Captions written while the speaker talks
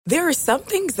There are some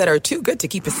things that are too good to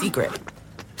keep a secret.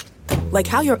 Like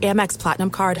how your Amex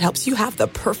Platinum card helps you have the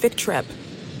perfect trip.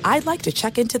 I'd like to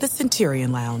check into the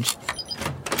Centurion Lounge.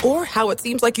 Or how it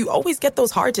seems like you always get those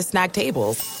hard-to-snag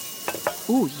tables.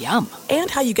 Ooh, yum.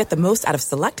 And how you get the most out of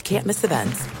select can't-miss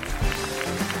events.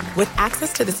 With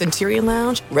access to the Centurion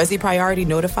Lounge, Resi Priority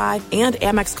Notified, and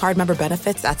Amex card member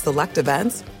benefits at select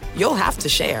events, you'll have to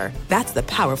share. That's the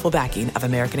powerful backing of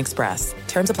American Express.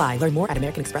 Terms apply. Learn more at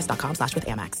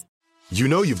americanexpress.com/withAmex. You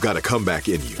know you've got a comeback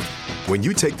in you. When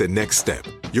you take the next step,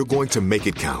 you're going to make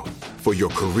it count. For your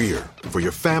career, for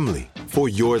your family, for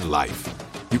your life.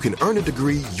 You can earn a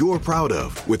degree you're proud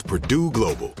of with Purdue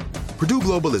Global. Purdue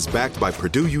Global is backed by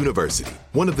Purdue University,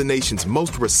 one of the nation's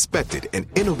most respected and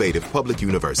innovative public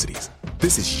universities.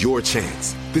 This is your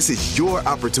chance. This is your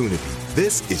opportunity.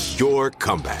 This is your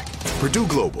comeback. Purdue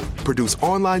Global, Purdue's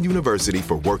online university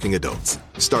for working adults.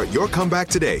 Start your comeback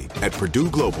today at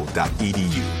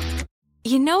purdueglobal.edu.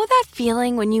 You know that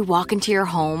feeling when you walk into your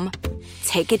home,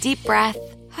 take a deep breath,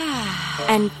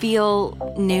 and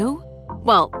feel new?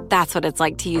 Well, that's what it's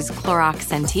like to use Clorox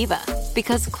Scentiva.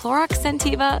 Because Clorox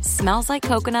Scentiva smells like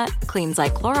coconut, cleans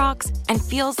like Clorox, and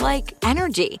feels like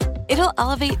energy. It'll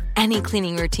elevate any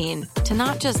cleaning routine to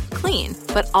not just clean,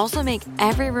 but also make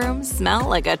every room smell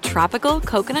like a tropical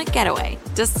coconut getaway.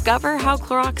 Discover how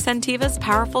Clorox Scentiva's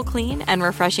powerful clean and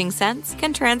refreshing scents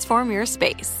can transform your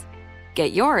space.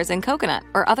 Get yours in coconut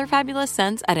or other fabulous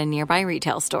scents at a nearby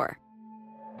retail store.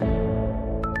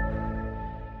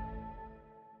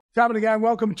 What's happening, again?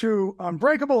 Welcome to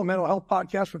Unbreakable, a mental health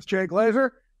podcast with Jay Glazer.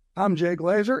 I'm Jay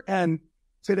Glazer, and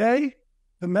today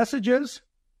the message is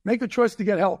make the choice to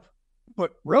get help.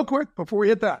 But real quick, before we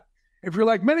hit that, if you're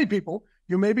like many people,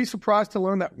 you may be surprised to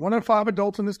learn that 1 in 5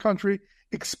 adults in this country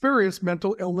experienced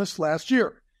mental illness last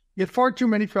year, yet far too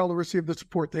many fail to receive the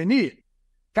support they need.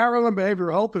 Carelon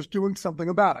Behavioral Health is doing something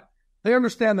about it. They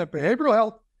understand that behavioral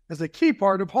health is a key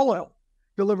part of whole health,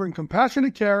 delivering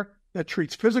compassionate care that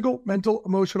treats physical, mental,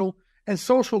 emotional, and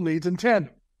social needs in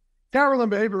tandem. Carelon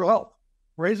Behavioral Health,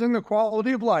 raising the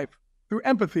quality of life through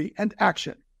empathy and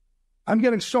action. I'm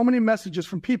getting so many messages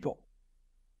from people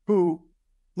who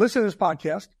listen to this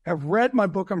podcast, have read my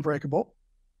book, Unbreakable,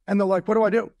 and they're like, what do I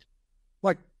do?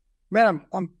 Like, man,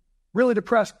 I'm really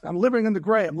depressed. I'm living in the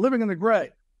gray.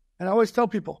 And I always tell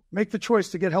people, make the choice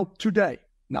to get help today.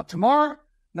 Not tomorrow,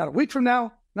 not a week from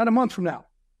now, not a month from now.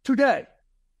 Today.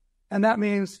 And that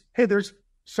means, hey, there's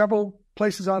several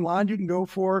places online you can go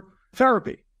for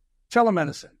therapy,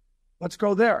 telemedicine. Let's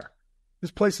go there.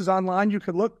 There's places online you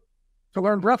could look to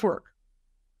learn breath work.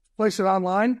 Places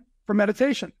online for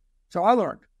meditation. So I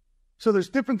learned. So there's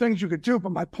different things you could do.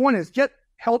 But my point is get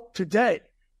help today.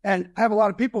 And I have a lot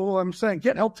of people who I'm saying,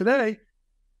 get help today.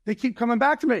 They keep coming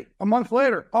back to me a month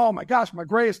later. Oh my gosh, my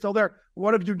gray is still there.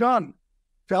 What have you done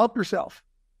to help yourself?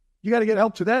 You got to get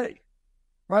help today,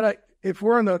 right? If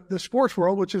we're in the sports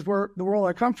world, which is where the world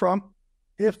I come from,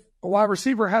 if a wide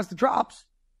receiver has the drops,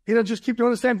 he doesn't just keep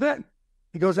doing the same thing.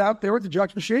 He goes out there with the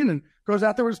judge machine and goes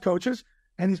out there with his coaches,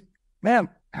 and he's, man,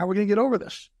 how are we going to get over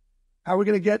this? How are we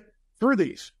going to get through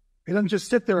these? He doesn't just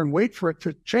sit there and wait for it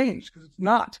to change, because it's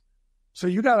not. So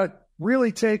you got to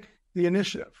really take the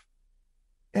initiative.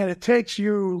 And it takes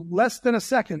you less than a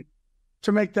second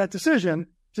to make that decision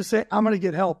to say, I'm going to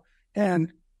get help.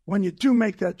 And when you do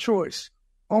make that choice,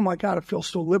 oh my God, it feels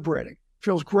so liberating. It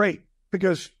feels great,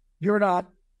 because you're not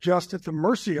just at the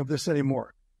mercy of this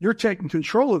anymore. You're taking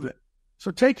control of it.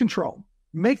 So take control.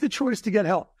 Make the choice to get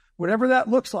help, whatever that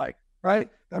looks like, right?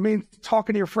 That means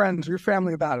talking to your friends or your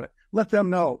family about it. Let them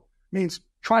know. It means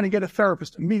trying to get a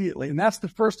therapist immediately. And that's the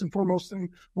first and foremost thing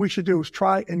we should do, is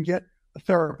try and get a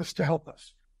therapist to help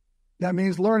us. That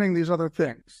means learning these other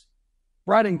things,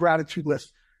 writing gratitude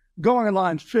lists, going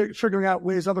online, figuring out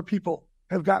ways other people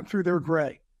have gotten through their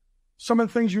gray. Some of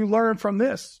the things you learn from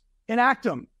this, enact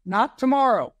them, not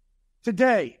tomorrow,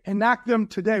 today. Enact them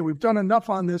today. We've done enough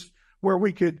on this where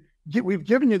we've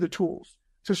given you the tools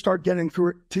to start getting through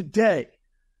it today.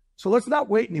 So let's not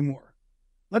wait anymore.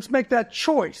 Let's make that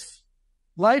choice.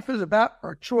 Life is about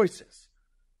our choices.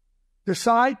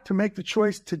 Decide to make the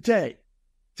choice today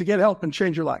to get help and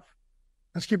change your life.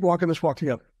 Let's keep walking this walk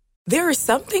together. There are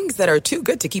some things that are too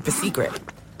good to keep a secret.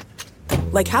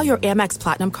 Like how your Amex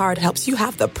Platinum card helps you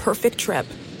have the perfect trip.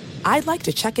 I'd like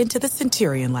to check into the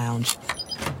Centurion Lounge.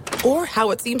 Or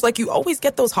how it seems like you always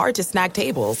get those hard-to-snag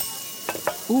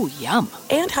tables. Ooh, yum.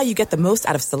 And how you get the most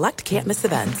out of select can't-miss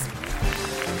events.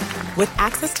 With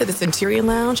access to the Centurion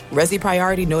Lounge, Resi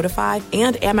Priority Notified,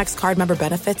 and Amex card member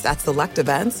benefits at select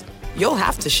events, you'll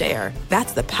have to share.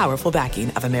 That's the powerful backing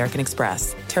of American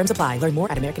Express. Terms apply. Learn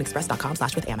more at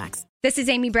americanexpress.com/withAmex. This is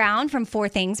Amy Brown from 4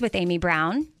 Things with Amy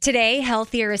Brown. Today,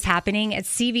 healthier is happening at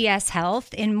CVS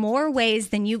Health in more ways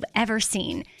than you've ever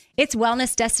seen. It's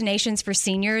wellness destinations for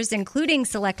seniors, including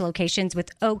select locations with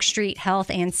Oak Street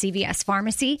Health and CVS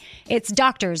Pharmacy. It's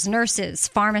doctors, nurses,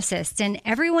 pharmacists, and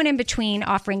everyone in between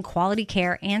offering quality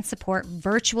care and support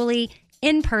virtually,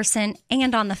 in person,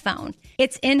 and on the phone.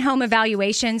 It's in-home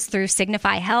evaluations through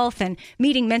Signify Health and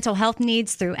meeting mental health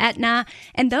needs through Aetna.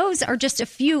 And those are just a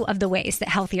few of the ways that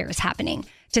healthier is happening.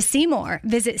 To see more,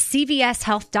 visit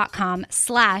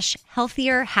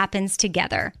cvshealth.com/healthier happens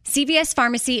together. CVS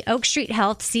Pharmacy, Oak Street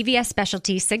Health, CVS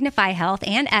Specialty, Signify Health,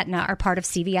 and Aetna are part of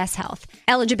CVS Health.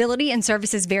 Eligibility and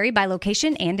services vary by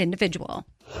location and individual.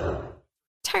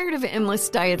 Tired of endless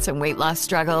diets and weight loss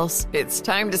struggles? It's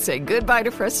time to say goodbye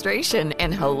to frustration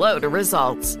and hello to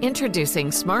results.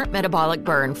 Introducing Smart Metabolic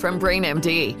Burn from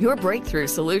BrainMD, your breakthrough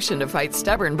solution to fight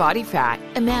stubborn body fat.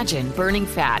 Imagine burning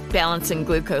fat, balancing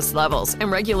glucose levels,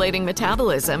 and regulating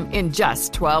metabolism in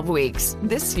just 12 weeks.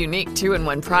 This unique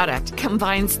 2-in-1 product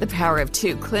combines the power of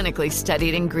 2 clinically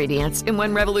studied ingredients in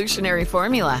one revolutionary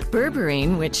formula.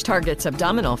 Berberine, which targets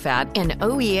abdominal fat, and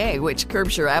OEA, which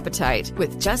curbs your appetite.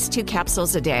 With just 2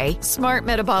 capsules a day, Smart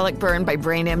Metabolic Burn by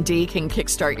BrainMD can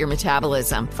kickstart your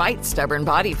metabolism, fight stubborn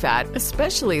body fat,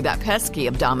 especially that pesky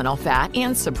abdominal fat,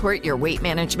 and support your weight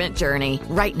management journey.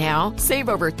 Right now, save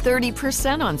over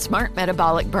 30% on Smart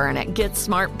Metabolic Burn at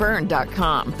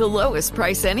GetSmartBurn.com. The lowest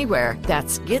price anywhere.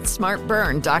 That's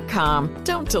GetSmartBurn.com.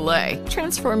 Don't delay.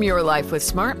 Transform your life with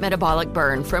Smart Metabolic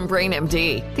Burn from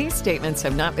BrainMD. These statements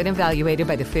have not been evaluated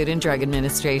by the Food and Drug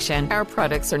Administration. Our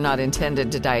products are not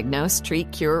intended to diagnose,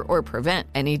 treat, cure, or prevent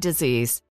any disease.